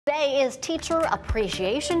Today is Teacher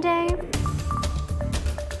Appreciation Day.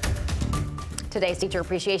 Today's Teacher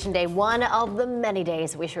Appreciation Day, one of the many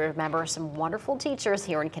days we should remember some wonderful teachers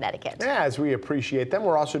here in Connecticut. Yeah, as we appreciate them,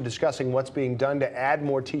 we're also discussing what's being done to add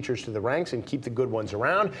more teachers to the ranks and keep the good ones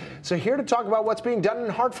around. So here to talk about what's being done in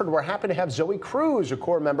Hartford, we're happy to have Zoe Cruz, a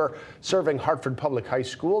core member serving Hartford Public High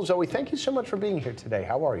Schools. Zoe, thank you so much for being here today.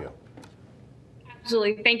 How are you?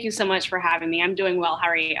 Absolutely. Thank you so much for having me. I'm doing well. How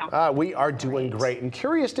are you? We are doing great and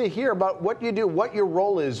curious to hear about what you do, what your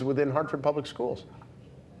role is within Hartford Public Schools.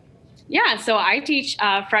 Yeah, so I teach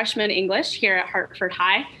freshman English here at Hartford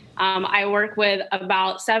High. I work with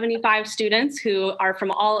about 75 students who are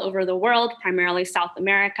from all over the world, primarily South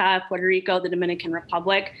America, Puerto Rico, the Dominican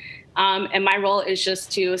Republic. And my role is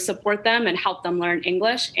just to support them and help them learn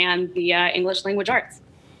English and the English language arts.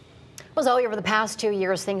 Well, Zoe, over the past 2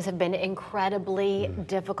 years, things have been incredibly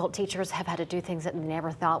difficult. Teachers have had to do things that they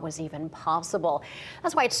never thought was even possible.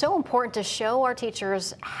 That's why it's so important to show our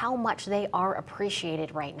teachers how much they are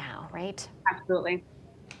appreciated right now, right? Absolutely.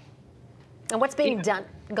 And what's being done?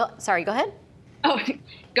 Sorry, go ahead. Oh,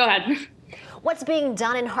 go ahead. What's being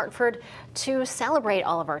done in Hartford to celebrate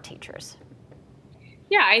all of our teachers?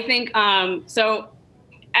 Yeah, I think so.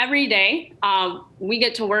 Every day, we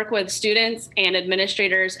get to work with students and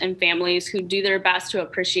administrators and families who do their best to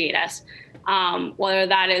appreciate us. Whether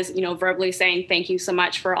that is, verbally saying thank you so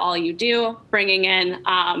much for all you do, bringing in,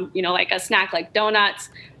 like a snack like donuts,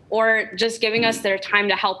 or just giving us their time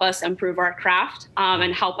to help us improve our craft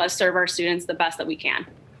and help us serve our students the best that we can.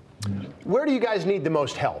 Where do you guys need the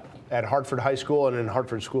most help at Hartford High School and in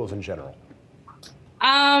Hartford schools in general?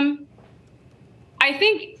 I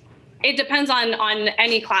think it depends on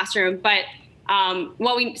any classroom, but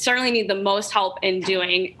what we certainly need the most help in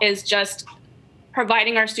doing is just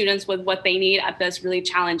providing our students with what they need at this really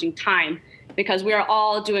challenging time, because we are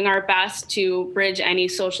all doing our best to bridge any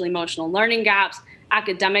social emotional learning gaps,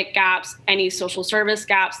 academic gaps, any social service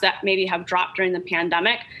gaps that maybe have dropped during the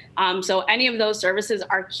pandemic. So any of those services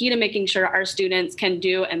are key to making sure our students can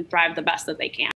do and thrive the best that they can.